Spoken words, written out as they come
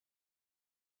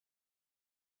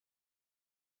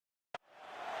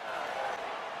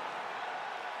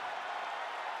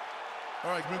All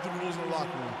right, commit to the rules in the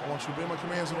locker room. I want you to obey my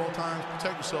commands at all times,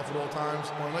 protect yourself at all times.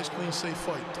 I want a nice, clean, safe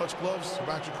fight. Touch gloves,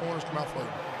 back your corners, come out fighting.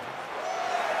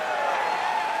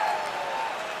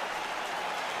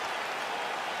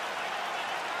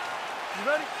 You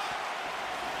ready?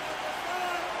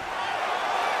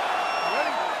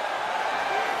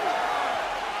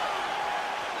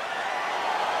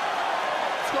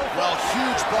 Well,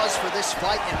 huge buzz for this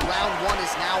fight, and round one is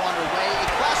now underway. A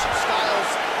clash of styles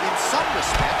in some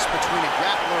respects between a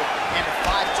grappler and a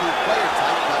 5'2" player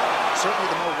type, but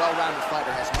certainly the more well-rounded fighter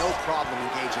has no problem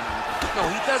engaging on the ground. No,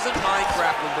 he doesn't mind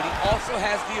grappling, but he also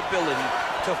has the ability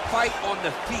to fight on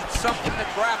the feet, something the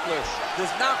grappler does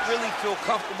not really feel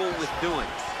comfortable with doing.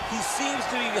 He seems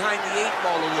to be behind the 8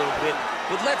 ball a little bit,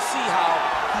 but let's see how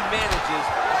he manages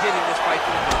getting this fight to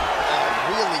the ground.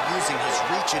 Really using his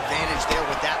reach advantage there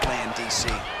with that land, DC.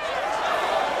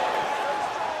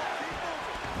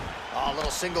 Oh, a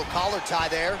little single collar tie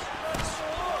there.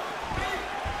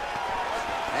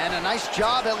 And a nice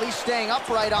job at least staying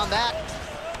upright on that.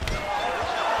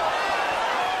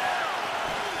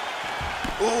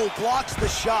 Ooh, blocks the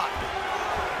shot.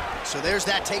 So there's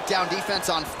that takedown defense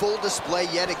on full display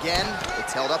yet again.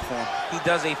 It's held up for him. He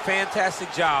does a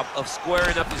fantastic job of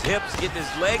squaring up his hips, getting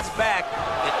his legs back,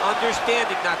 and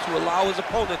understanding not to allow his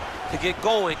opponent to get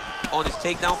going on his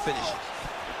takedown finish.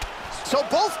 So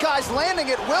both guys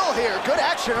landing at will here. Good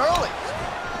action early.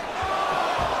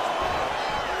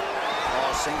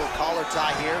 Oh, single collar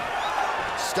tie here.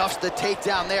 Stuffs the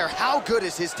takedown there. How good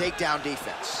is his takedown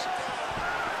defense?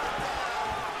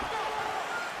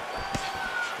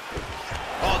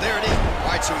 Oh, there it is.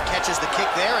 All right, so he catches the kick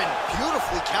there and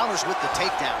beautifully counters with the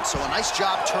takedown. So a nice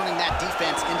job turning that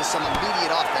defense into some immediate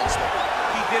offense there.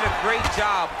 He did a great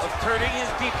job of turning his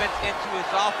defense into his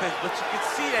offense, but you can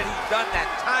see that he's done that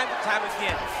time and time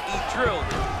again. He drilled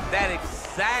that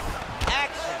exact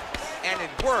action, and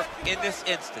it worked in this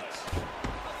instance.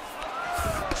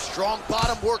 Strong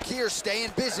bottom work here, staying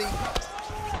busy.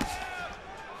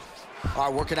 All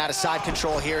right, working out of side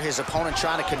control here. His opponent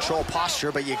trying to control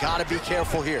posture, but you gotta be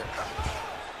careful here.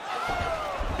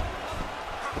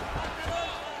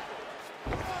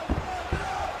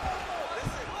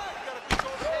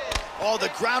 Oh, the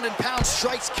ground and pound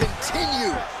strikes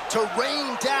continue to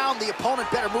rain down. The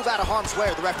opponent better move out of harm's way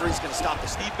or the referee's gonna stop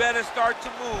this. He better start to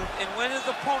move, and when his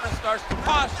opponent starts to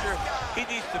posture, he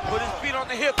needs to put his feet on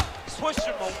the hip, push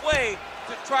him away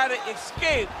to try to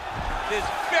escape this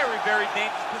very, very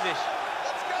dangerous position.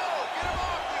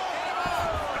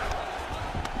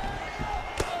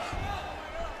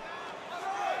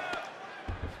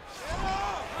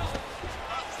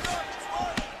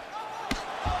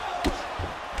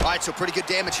 All right, so pretty good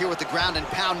damage here with the ground and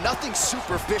pound. Nothing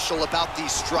superficial about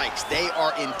these strikes. They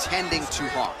are intending to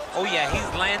harm. Oh yeah, he's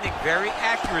landing very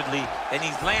accurately, and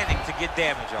he's landing to get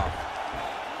damage off.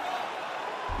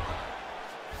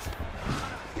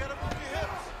 You gotta move your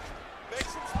hips. Make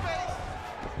some space.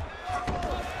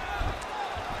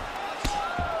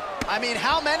 I mean,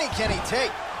 how many can he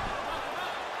take?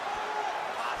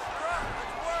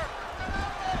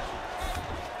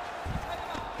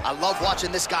 I love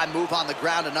watching this guy move on the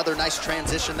ground. Another nice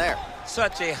transition there.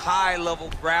 Such a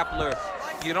high-level grappler.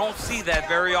 You don't see that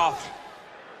very often.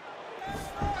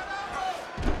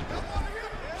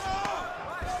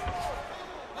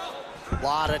 A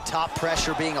lot of top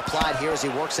pressure being applied here as he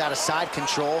works out of side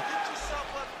control.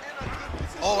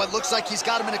 Oh, it looks like he's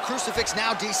got him in a crucifix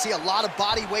now, DC. A lot of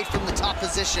body weight from the top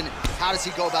position. How does he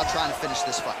go about trying to finish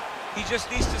this fight? He just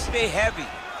needs to stay heavy.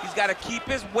 He's got to keep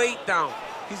his weight down.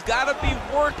 He's got to be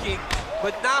working,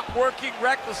 but not working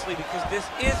recklessly, because this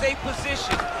is a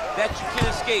position that you can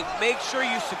escape. Make sure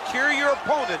you secure your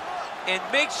opponent, and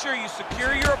make sure you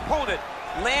secure your opponent.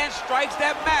 Land strikes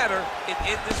that matter and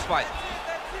end this fight.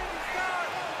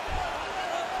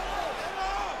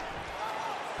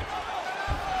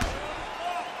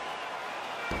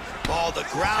 Oh, the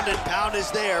ground and pound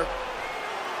is there.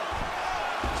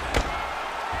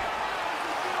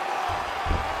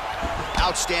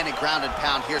 Outstanding ground and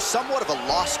pound here. Somewhat of a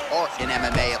lost art in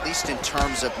MMA, at least in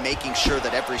terms of making sure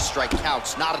that every strike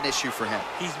counts. Not an issue for him.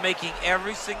 He's making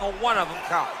every single one of them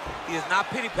count. He is not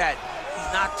pity-patting.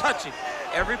 He's not touching.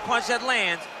 Every punch that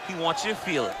lands, he wants you to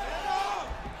feel it.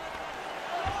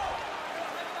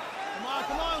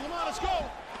 Come on, let's go.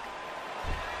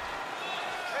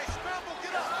 Hey, Scramble,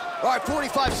 get up. All right,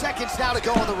 45 seconds now to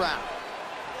go in the round.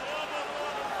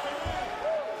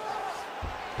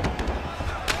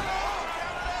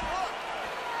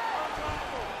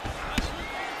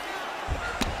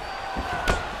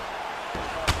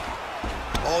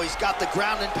 Oh, he's got the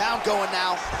ground and pound going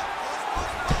now.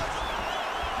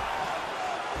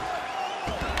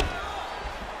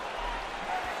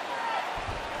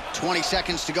 20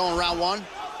 seconds to go in round one.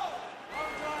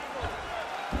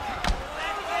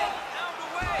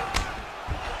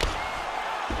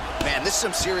 Man, this is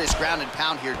some serious ground and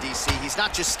pound here, DC. He's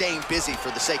not just staying busy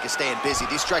for the sake of staying busy.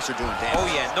 These strikes are doing damage. Oh,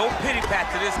 yeah, no pity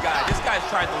pat to this guy. This guy's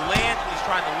trying to land, and he's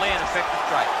trying to land effective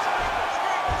strikes.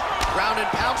 Ground and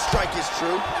pound strike is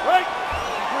true. Right.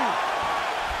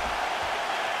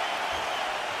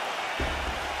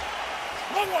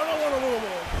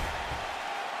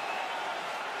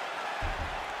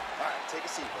 All right, take a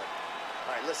seat, bud.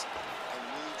 All right, listen. I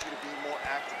need you to be more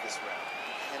active this round.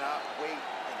 You cannot wait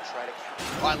and try to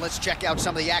counter. All right, let's check out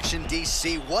some of the action,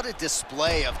 DC. What a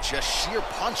display of just sheer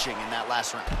punching in that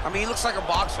last round. I mean, he looks like a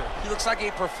boxer. He looks like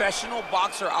a professional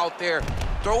boxer out there,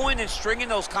 throwing and stringing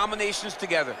those combinations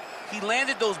together. He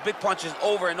landed those big punches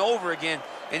over and over again,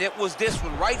 and it was this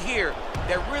one right here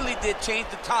that really did change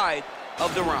the tide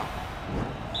of the round.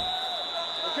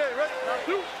 Okay, ready? Round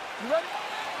two. You ready?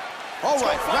 All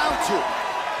right, round two.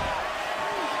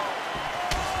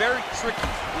 It's very tricky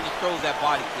when he throws that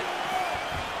body kick.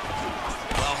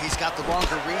 Well, he's got the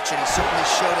longer reach, and he certainly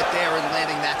showed it there in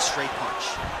landing that straight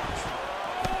punch.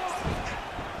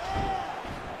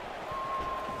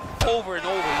 Over and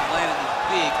over, he's landing these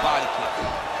big body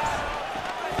kicks.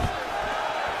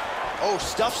 Oh,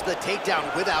 stuffs the takedown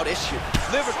without issue.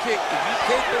 Liver kick, if you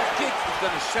take those kicks, it's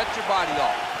going to shut your body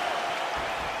off.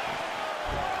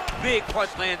 Big punch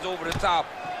lands over the top.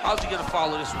 How's he going to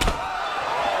follow this one?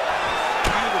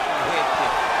 Beautiful head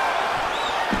kick.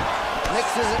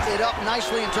 Mixes it up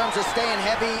nicely in terms of staying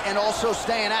heavy and also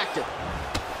staying active.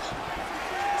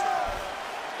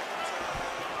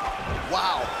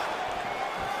 Wow.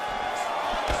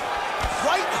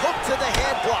 Right hook to the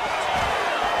head block.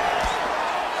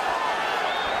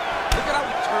 Look at how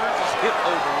he turns his hip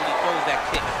over when he throws that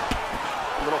kick.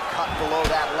 A little cut below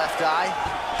that left eye.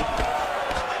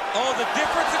 Oh, the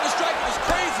difference in the striking is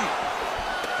crazy.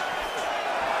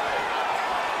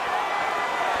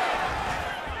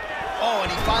 Oh,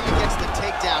 and he finally gets the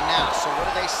takedown now. So what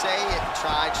do they say?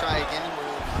 Try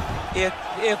again.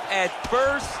 If at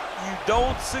first you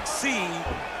don't succeed,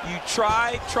 you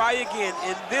try again.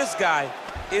 And this guy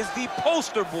is the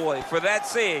poster boy for that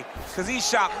saying, because he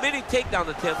shot many takedown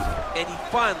attempts, and he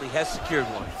finally has secured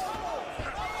one.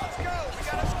 Let's go. We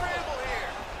got a scramble here.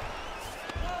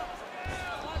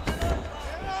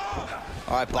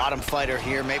 All right, bottom fighter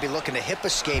here, maybe looking to hip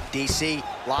escape, DC.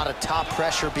 A lot of top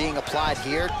pressure being applied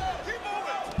here.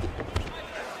 Keep moving.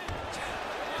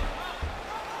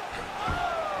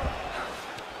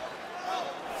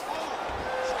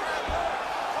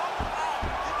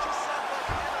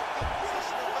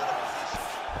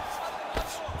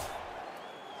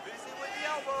 Busy with the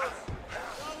elbows.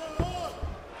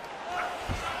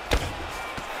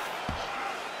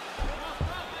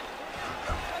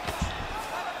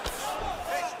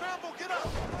 Hey, scramble, get up.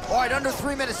 All right, under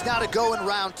 3 minutes now to go in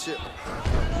round two.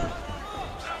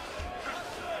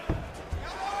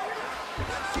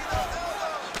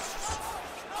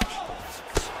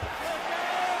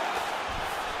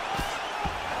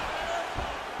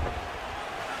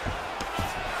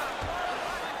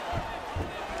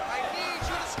 I need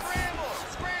you to scramble.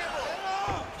 Scramble.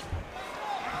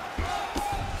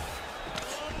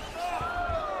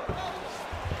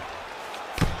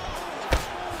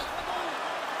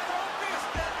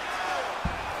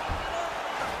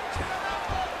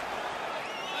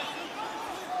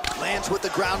 Lands with the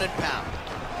ground and pound.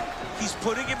 He's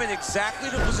putting him in exactly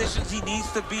the positions he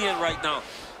needs to be in right now.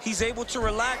 He's able to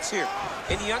relax here,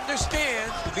 and he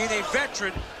understands, being a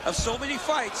veteran of so many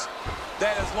fights,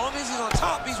 that as long as he's on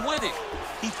top, he's winning.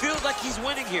 He feels like he's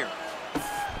winning here. You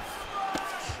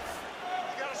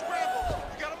gotta scramble.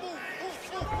 You gotta move.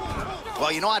 Move.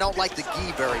 Well, you know, I don't like the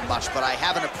gi very much, but I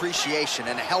have an appreciation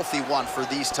and a healthy one for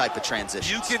these type of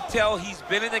transitions. You can tell he's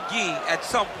been in a gi at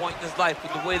some point in his life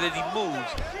with the way that he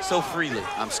moves so freely.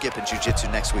 I'm skipping jiu-jitsu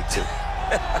next week, too.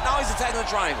 Now he's attacking the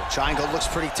triangle. Triangle looks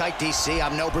pretty tight, DC.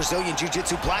 I'm no Brazilian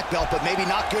jiu-jitsu black belt, but maybe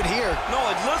not good here. No,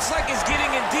 it looks like it's getting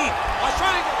in deep. Watch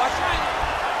triangle, watch triangle.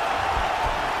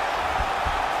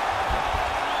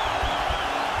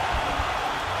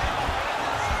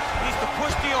 Needs to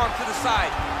push the arm to the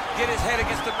side. Get his head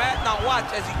against the mat. Now watch,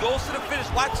 as he goes to the finish,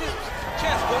 watch his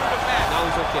chest go to the mat. Now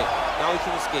he's okay. Now he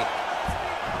can escape.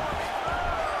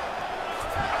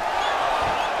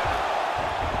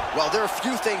 Well, there are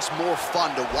few things more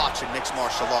fun to watch in mixed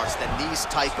martial arts than these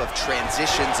type of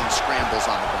transitions and scrambles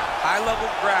on the ground. High-level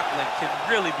grappling can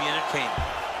really be entertaining.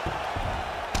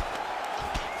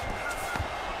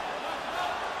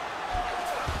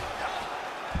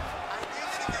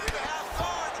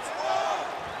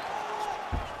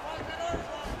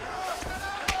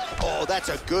 that's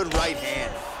a good right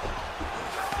hand.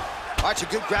 All right, so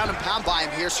good ground and pound by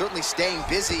him here, certainly staying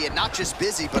busy, and not just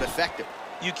busy, but effective.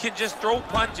 You can just throw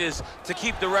punches to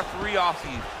keep the referee off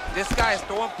you. This guy is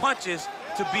throwing punches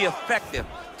to be effective,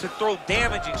 to throw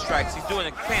damaging strikes. He's doing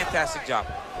a fantastic job.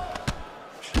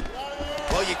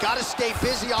 Well, you got to stay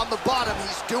busy on the bottom.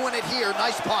 He's doing it here.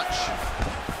 Nice punch.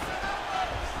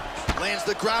 Lands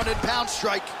the ground and pound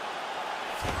strike.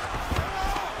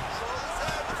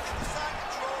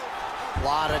 A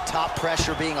lot of top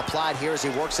pressure being applied here as he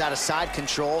works out of side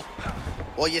control.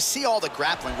 Well, you see all the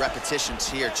grappling repetitions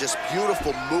here. Just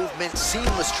beautiful movement,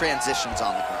 seamless transitions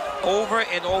on the ground. Over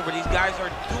and over, these guys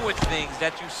are doing things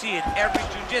that you see in every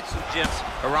jiu-jitsu gyms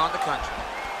around the country.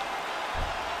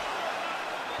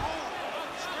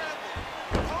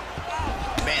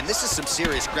 Man, this is some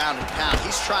serious ground and pound.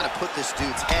 He's trying to put this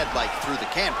dude's head, like, through the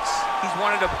canvas. He's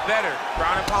one of the better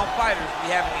ground and pound fighters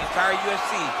we have in the entire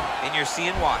UFC, and you're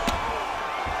seeing why.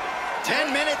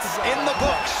 10 minutes in the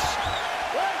books.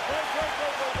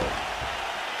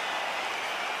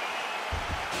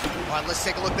 All right, let's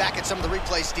take a look back at some of the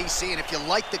replays, DC, and if you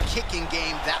like the kicking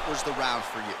game, that was the round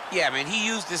for you. Yeah, man, he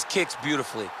used his kicks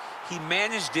beautifully. He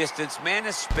managed distance,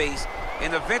 managed space,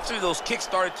 and eventually those kicks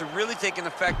started to really take an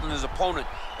effect on his opponent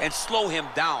and slow him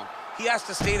down. He has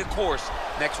to stay the course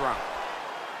next round.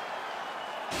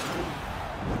 Here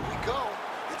we go.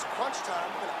 It's crunch time.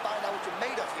 We're going to find out what you're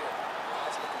made of here.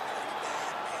 It's looking pretty bad,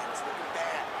 man. It's looking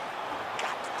bad.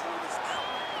 Got to pull this out.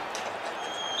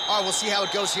 All right, we'll see how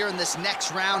it goes here in this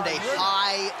next round. A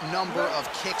high number of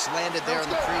kicks landed there in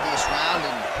the previous round,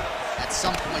 and at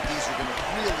some point, these are going to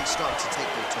really start to take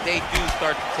their toll. They do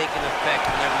start to take an effect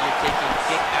whenever you're taking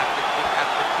kick after kick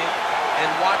after kick, and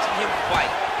watching him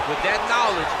fight with that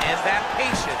knowledge and that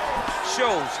patience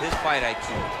shows his fight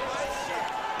IQ.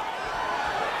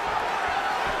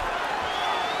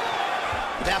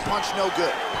 That punch no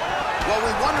good. Well,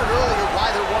 we wondered earlier why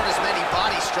there weren't as many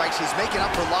body strikes. He's making up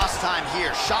for lost time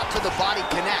here. Shot to the body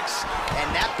connects, and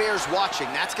that bears watching.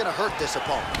 That's going to hurt this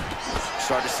opponent.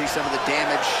 Start to see some of the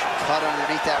damage cut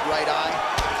underneath that right eye.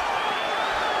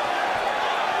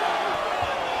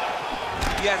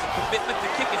 He has a commitment to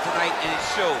kicking tonight, and it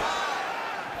shows.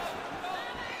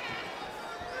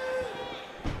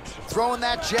 Throwing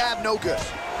that jab, no good.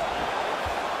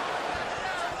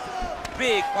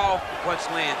 Big, powerful punch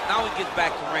lands. Now he gets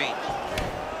back to range.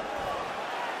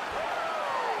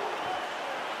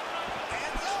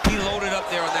 He loaded up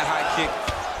there on that high kick.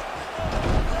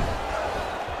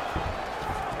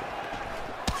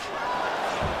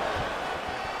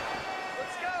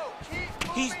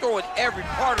 He's throwing every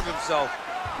part of himself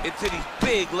into these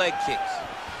big leg kicks.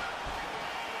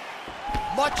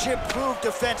 Much improved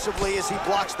defensively as he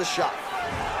blocks the shot.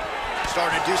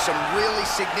 Starting to do some really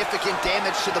significant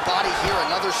damage to the body here.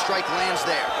 Another strike lands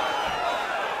there.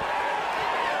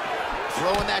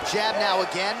 Throwing that jab now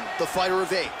again. The fighter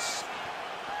evades.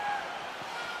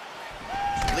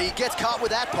 Lee gets caught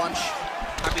with that punch.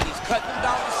 I mean, he's cutting him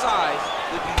down to size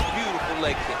with these beautiful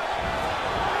leg kicks.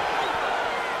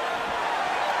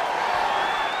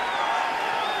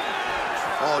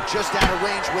 Oh, just out of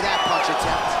range with that punch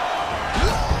attempt.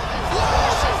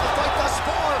 The fight thus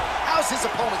far. How's his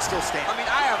opponent still standing? I mean,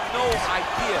 I have no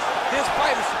idea. This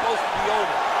fight is supposed to be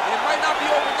over. And it might not be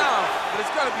over now, but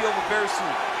it's gonna be over very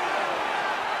soon.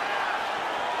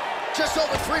 Just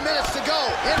over 3 minutes to go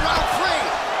in round 3.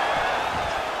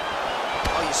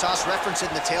 Oh, you saw us referencing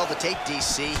the tail of the tape,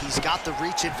 DC. He's got the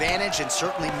reach advantage and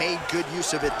certainly made good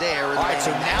use of it there. All right,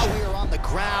 so now we are on the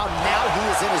ground. Now he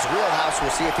is in his wheelhouse.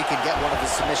 We'll see if he can get one of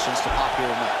his submissions to pop here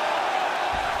or not.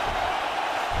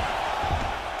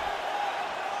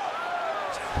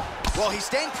 Well, he's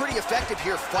staying pretty effective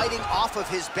here, fighting off of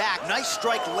his back. Nice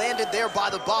strike landed there by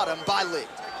the bottom by Lee.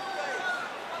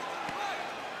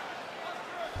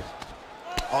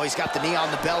 Oh, he's got the knee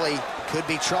on the belly. Could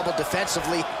be trouble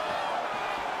defensively.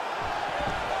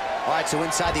 All right, so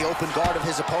inside the open guard of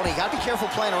his opponent. You gotta be careful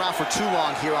playing around for too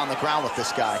long here on the ground with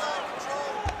this guy.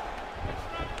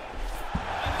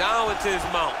 Down into his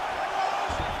mount.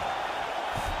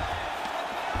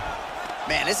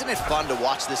 Man, isn't it fun to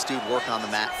watch this dude work on the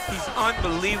mat? He's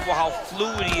unbelievable how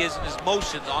fluid he is in his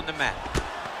motions on the mat.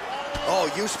 Oh,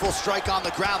 useful strike on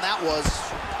the ground, that was.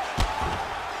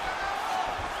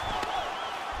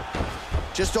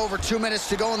 Just over 2 minutes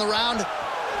to go in the round.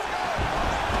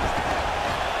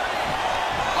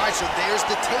 All right, so there's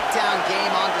the takedown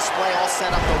game on display, all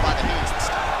set up, though, by the means.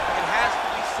 It has to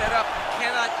be set up.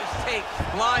 You cannot just take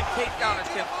blind takedown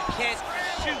attempts. You can't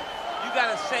shoot. You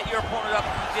got to set your opponent up.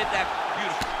 You did that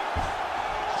beautifully.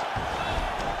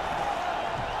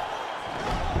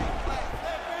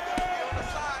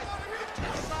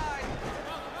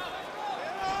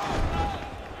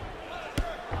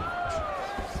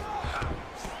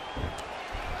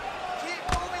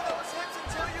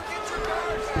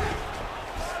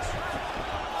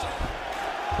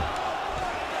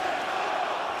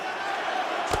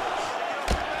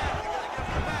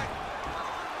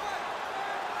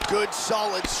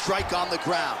 solid strike on the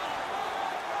ground.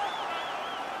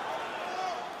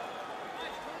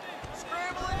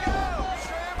 Scramble and go!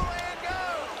 Scramble and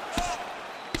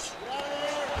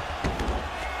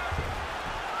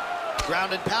go!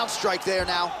 Ground and pound strike there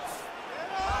now.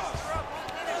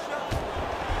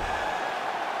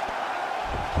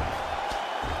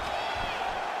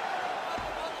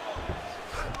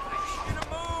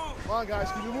 Come on,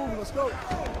 guys, keep it moving. Let's go.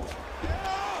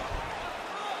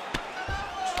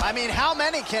 I mean, how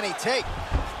many can he take?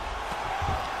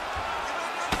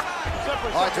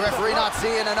 All right, the referee not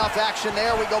seeing enough action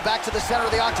there. We go back to the center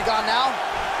of the octagon now.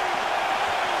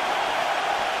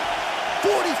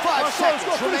 45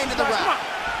 seconds remain in the round.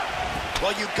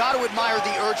 Well, you got to admire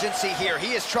the urgency here.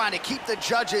 He is trying to keep the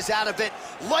judges out of it,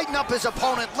 lighten up his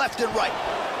opponent left and right.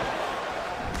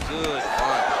 Good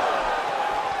punch.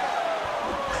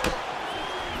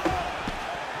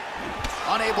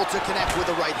 Unable to connect with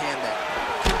the right hand there.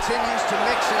 Continues to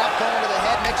mix it up, going to the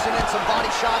head, mixing in some body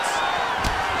shots.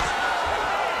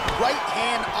 Right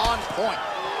hand on point.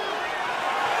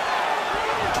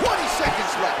 20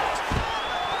 seconds left.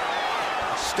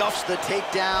 Stuffs the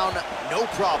takedown, no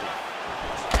problem.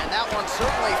 And that one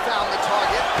certainly found the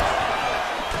target.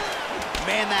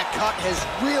 Man, that cut has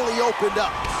really opened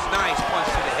up. Nice punch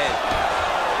to the head.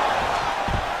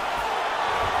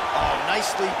 Oh,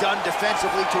 nicely done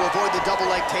defensively to avoid the double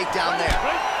leg takedown there.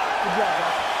 Good job,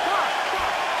 guys.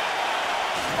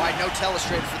 All right, no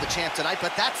telestrator for the champ tonight,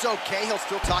 but that's okay. He'll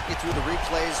still talk you through the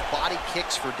replays. Body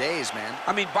kicks for days, man.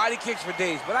 I mean, body kicks for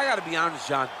days, but I gotta be honest,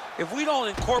 John. If we don't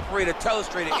incorporate a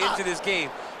telestrator into this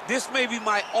game, this may be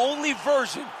my only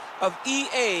version of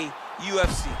EA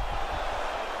UFC.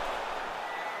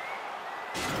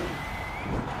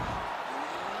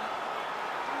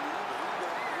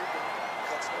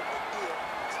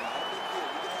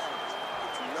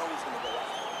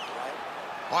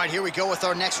 All right, here we go with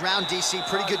our next round, DC.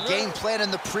 Pretty good game plan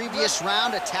in the previous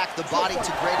round. Attacked the body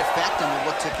to great effect, and we'll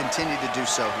look to continue to do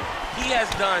so here. He has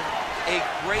done a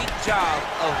great job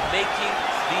of making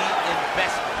the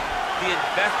investment. The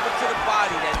investment to the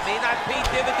body that may not pay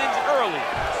dividends early,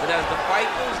 but as the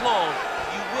fight goes long,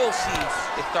 you will see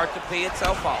it start to pay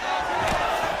itself out.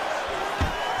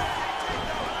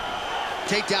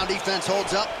 Takedown defense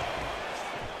holds up.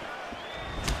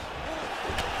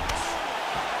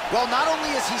 Well, not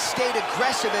only has he stayed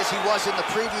aggressive as he was in the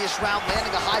previous round,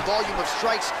 landing a high volume of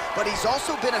strikes, but he's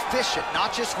also been efficient,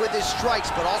 not just with his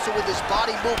strikes, but also with his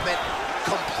body movement.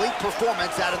 Complete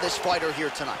performance out of this fighter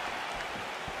here tonight.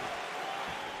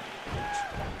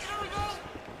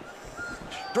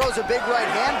 Throws a big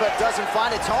right hand, but doesn't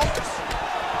find its home.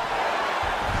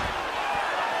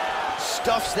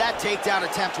 Stuffs that takedown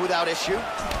attempt without issue.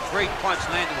 Great punch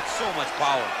landed with so much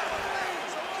power.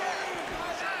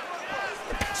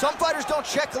 Some fighters don't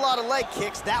check a lot of leg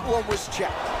kicks. That one was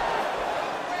checked.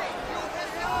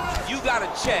 You gotta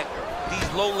check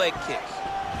these low leg kicks.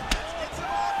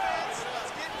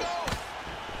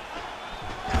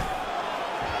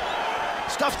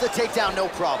 Stuffs the takedown, no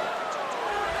problem.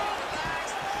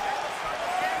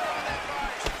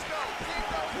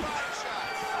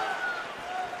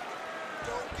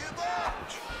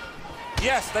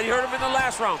 Yes, that you heard him in the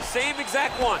last round. Same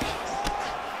exact one.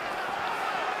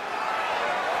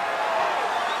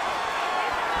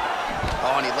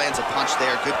 Oh, and he lands a punch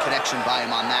there. Good connection by him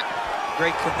on that.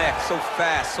 Great connect, so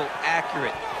fast, so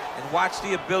accurate. And watch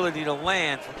the ability to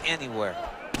land from anywhere.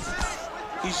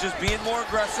 He's just being more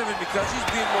aggressive, and because he's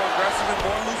being more aggressive and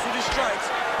more loose with his strikes,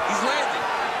 he's landing.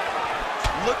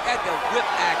 Look at the whip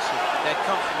action that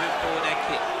comes from him throwing that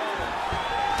kick.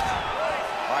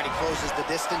 All right, he closes the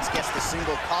distance, gets the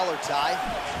single collar tie.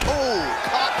 Oh,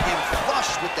 caught him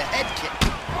flush with the head kick.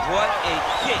 What a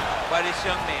kick by this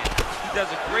young man. He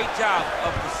does a great job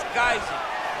of disguising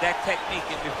that technique,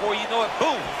 and before you know it,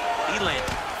 boom, he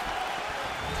landed.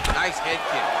 Nice head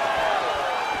kick.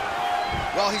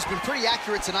 Well, he's been pretty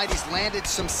accurate tonight. He's landed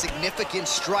some significant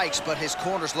strikes, but his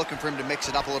corner's looking for him to mix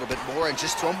it up a little bit more and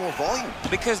just throw more volume.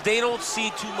 Because they don't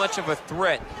see too much of a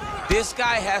threat. This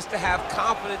guy has to have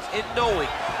confidence in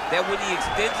knowing that when he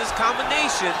extends his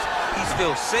combinations, he's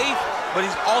still safe, but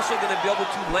he's also going to be able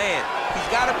to land.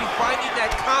 He's got to be finding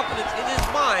that confidence in his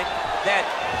mind that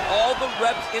all the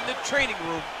reps in the training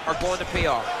room are going to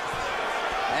pay off.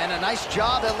 And a nice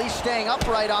job at least staying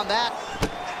upright on that.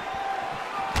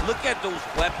 Look at those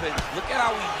weapons. Look at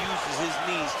how he uses his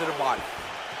knees to the body.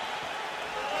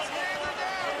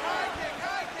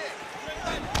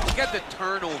 Look at the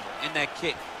turnover in that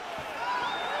kick.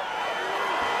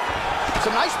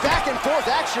 Some nice back and forth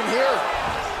action here.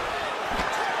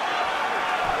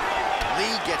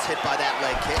 Lee gets hit by that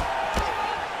leg kick.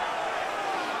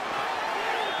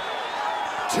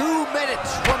 2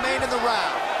 minutes remain in the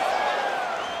round.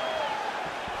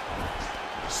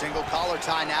 Single collar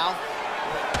tie now.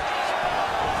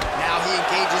 Now he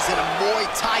engages in a Muay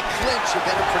Thai clinch. You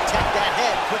better protect that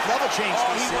head. Quick level change.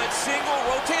 Oh, he went single,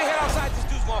 rotate head outside. This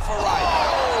dude's going for a ride.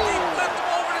 Oh, he flipped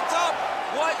him over the top.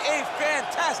 What a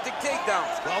fantastic takedown.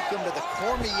 Welcome to the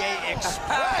Cormier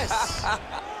Express.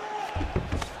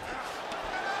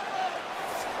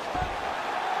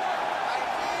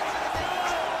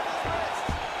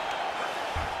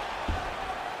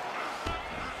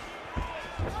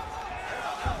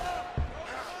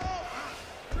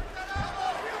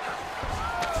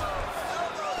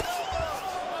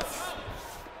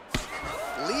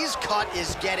 Lee's cut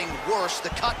is getting worse. The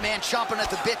cut man chomping at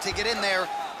the bit to get in there.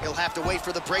 He'll have to wait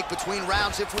for the break between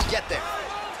rounds if we get there.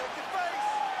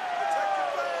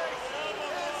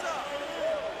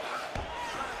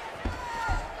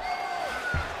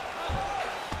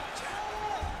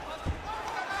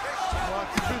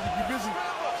 Keep busy.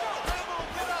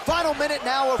 Final minute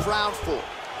now of round 4.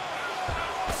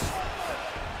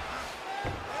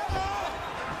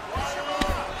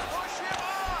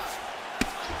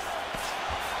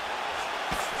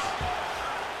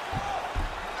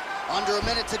 Under a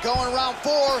minute to go in round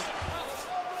 4.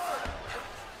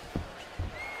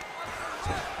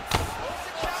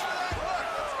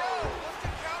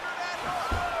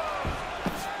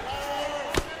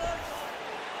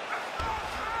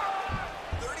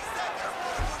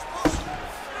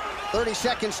 Thirty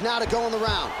seconds now to go in the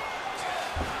round.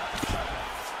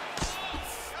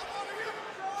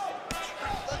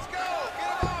 Let's go. Get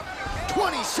him off you.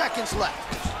 20 seconds left.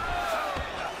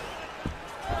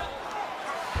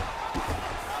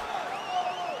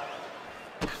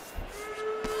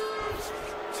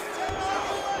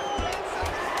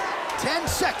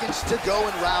 Seconds to go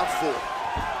in round 4.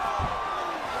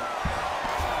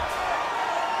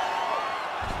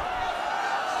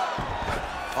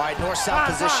 All right, north-south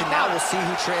position now. We'll see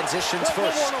who transitions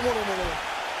first.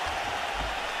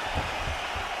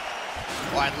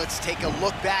 All right, let's take a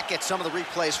look back at some of the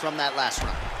replays from that last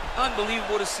round.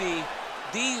 Unbelievable to see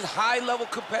these high-level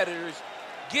competitors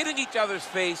get in each other's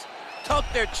face, tuck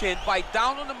their chin, bite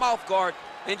down on the mouth guard,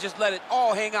 and just let it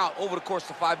all hang out over the course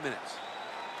of 5 minutes.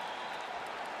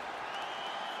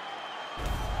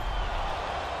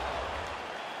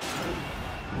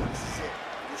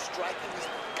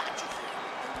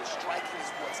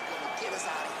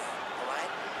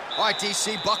 All right,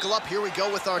 DC, buckle up. Here we go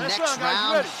with our next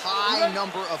round. High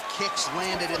number of kicks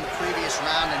landed in the previous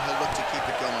round, and he'll look to keep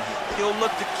it going here. He'll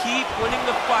look to keep winning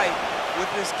the fight with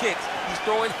his kicks. He's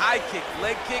throwing high kick,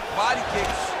 leg kick, body kick.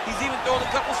 He's even throwing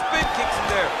a couple spin kicks in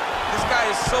there. This guy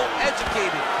is so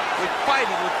educated with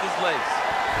fighting with his legs.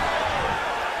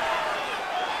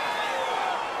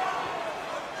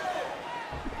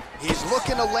 He's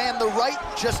looking to land the right,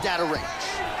 just out of range.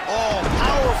 Oh,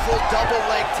 powerful double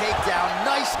leg takedown.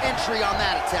 Nice entry on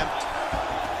that attempt.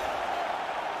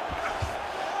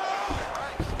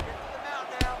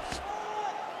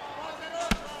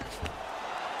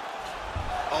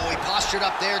 Oh, he postured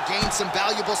up there, gained some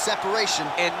valuable separation.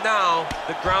 And now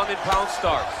the ground and pound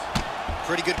starts.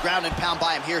 Pretty good ground and pound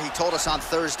by him here. He told us on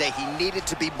Thursday he needed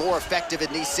to be more effective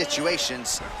in these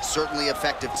situations. Certainly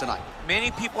effective tonight.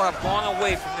 Many people have gone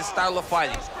away from this style of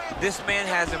fighting. This man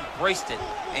has embraced it,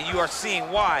 and you are seeing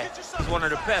why he's one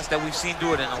of the best that we've seen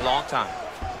do it in a long time.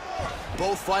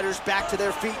 Both fighters back to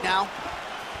their feet now.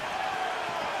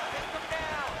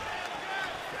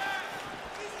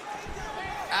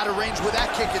 Out of range with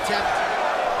that kick attempt.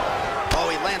 Oh,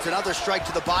 he lands another strike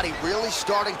to the body, really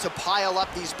starting to pile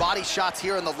up these body shots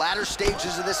here in the latter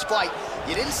stages of this fight.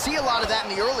 You didn't see a lot of that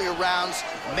in the earlier rounds,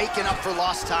 making up for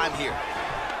lost time here.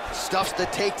 Stuffs the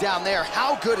takedown there.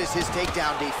 How good is his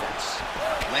takedown defense?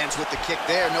 Lands with the kick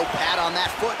there, no pad on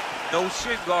that foot. No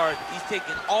shin guard. He's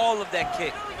taking all of that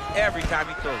kick every time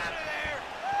he throws it.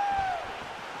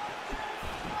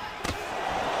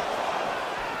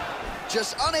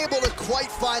 Just unable to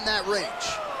quite find that range.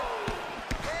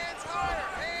 Hands higher,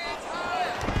 hands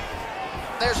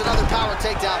higher. There's another power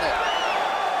takedown there.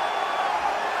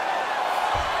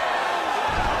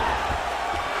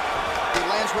 He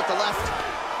lands with the left.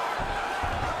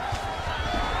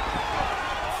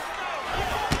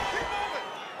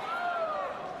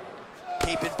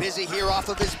 Keeping busy here off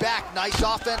of his back. Nice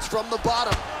offense from the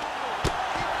bottom.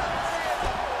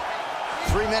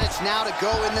 3 minutes now to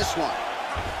go in this one.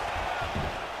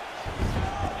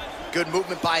 Good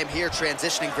movement by him here,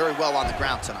 transitioning very well on the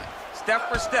ground tonight. Step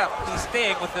for step, he's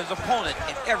staying with his opponent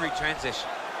in every transition.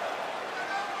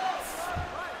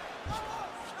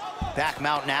 Back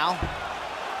mount now.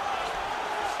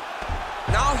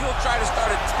 Now he'll try to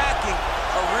start attacking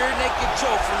rear naked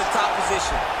choke from the top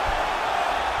position.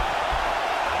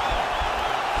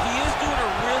 He is doing a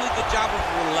really good job of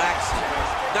relaxing,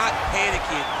 not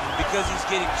panicking because he's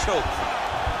getting choked.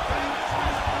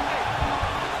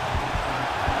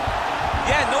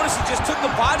 Yeah, notice he just took the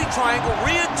body triangle,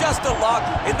 readjusted the lock,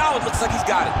 and now it looks like he's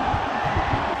got it.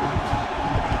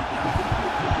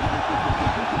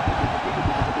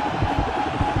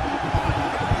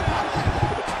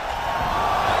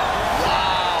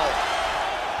 Wow.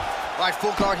 All right,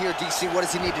 full guard here, DC. What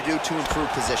does he need to do to improve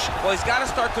position? Well, he's got to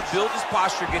start to build his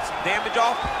posture, get some damage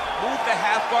off, move the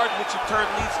half guard, which in turn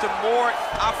leads to more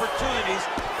opportunities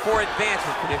for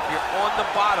advancement. But if you're on the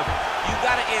bottom, you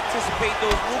got to anticipate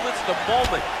those movements the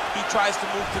moment he tries to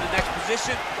move to the next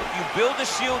position. You build a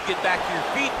shield, get back to your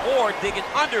feet, or dig an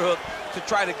underhook to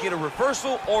try to get a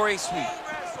reversal or a sweep.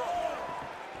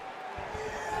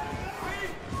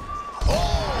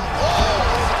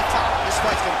 This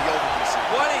fight's going to be over, DC.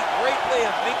 What a great way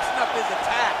of mixing up his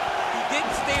attack. He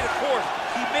didn't stay the course.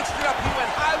 He mixed it up. He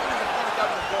went high when his opponent thought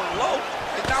he was going low,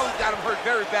 and now he's got him hurt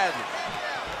very badly.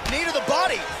 Knee to the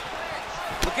body.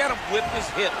 Look at him whip his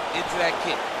hip into that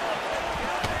kick.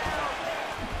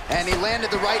 And he landed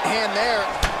the right hand there.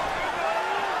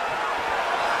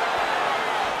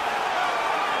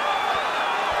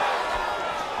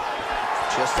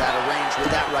 Just out of range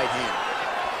with that right hand.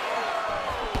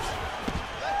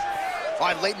 All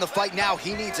right, late in the fight now,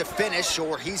 he needs a finish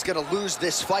or he's gonna lose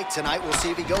this fight tonight. We'll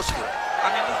see if he goes for it.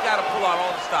 I mean, he's got to pull out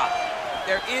all the stops.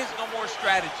 There is no more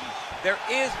strategy. There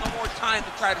is no more time to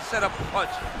try to set up a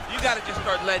punch. You got to just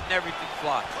start letting everything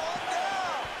fly.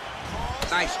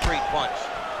 Nice straight punch.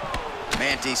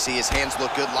 Man, DC, his hands look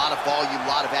good. A lot of volume, a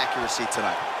lot of accuracy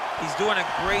tonight. He's doing a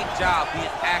great job being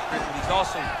accurate, but he's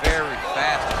also very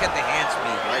fast. Look at the hand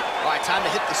speed. Right. All right, time to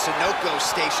hit the Sunoco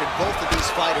station. Both of these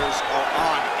fighters are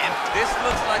on empty. This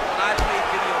looks like when I played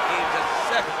video games as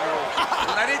a 7-year-old.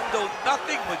 When I didn't know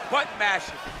nothing but button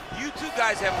mashing. You two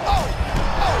guys have... Oh,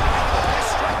 the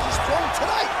best strike he's thrown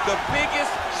tonight. The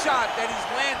biggest shot that he's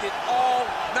landed all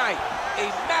night. A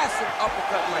massive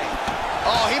uppercut land.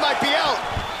 Oh, he might be out.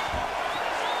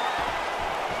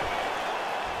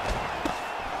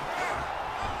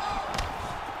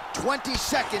 "20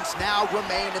 seconds now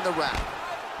remain in the round."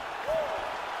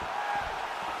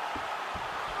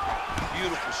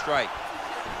 Beautiful strike.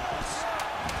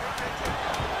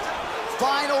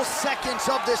 Final seconds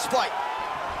of this fight.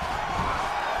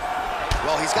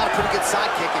 Well, he's got a pretty good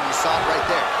sidekick, and you saw it right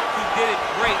there. He did it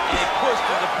great, and it pushed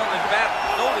his opponent back.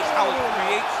 Notice how it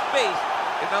creates space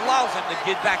and allows him to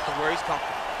get back to where he's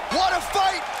comfortable. What a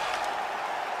fight!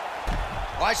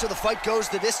 All right, so the fight goes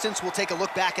the distance. We'll take a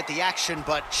look back at the action,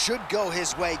 but should go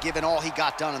his way given all he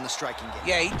got done in the striking game.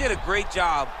 Yeah, he did a great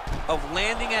job of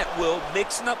landing at will,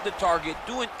 mixing up the target,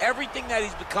 doing everything that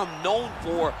he's become known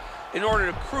for in order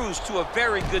to cruise to a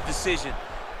very good decision.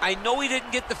 I know he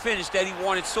didn't get the finish that he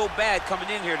wanted so bad coming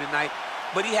in here tonight,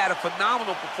 but he had a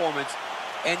phenomenal performance,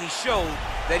 and he showed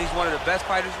that he's one of the best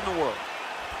fighters in the world.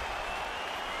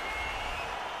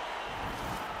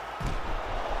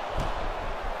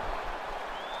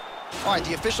 All right,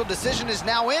 the official decision is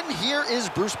now in. Here is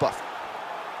Bruce Buffer.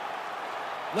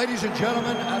 Ladies and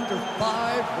gentlemen, after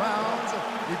 5 rounds,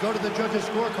 we go to the judges'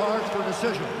 scorecards for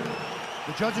decision.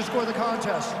 The judges score the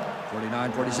contest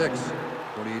 49-46,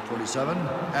 48-47,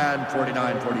 and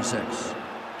 49-46.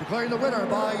 declaring the winner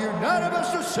by unanimous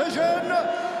decision,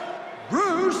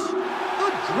 Bruce the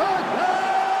Dragon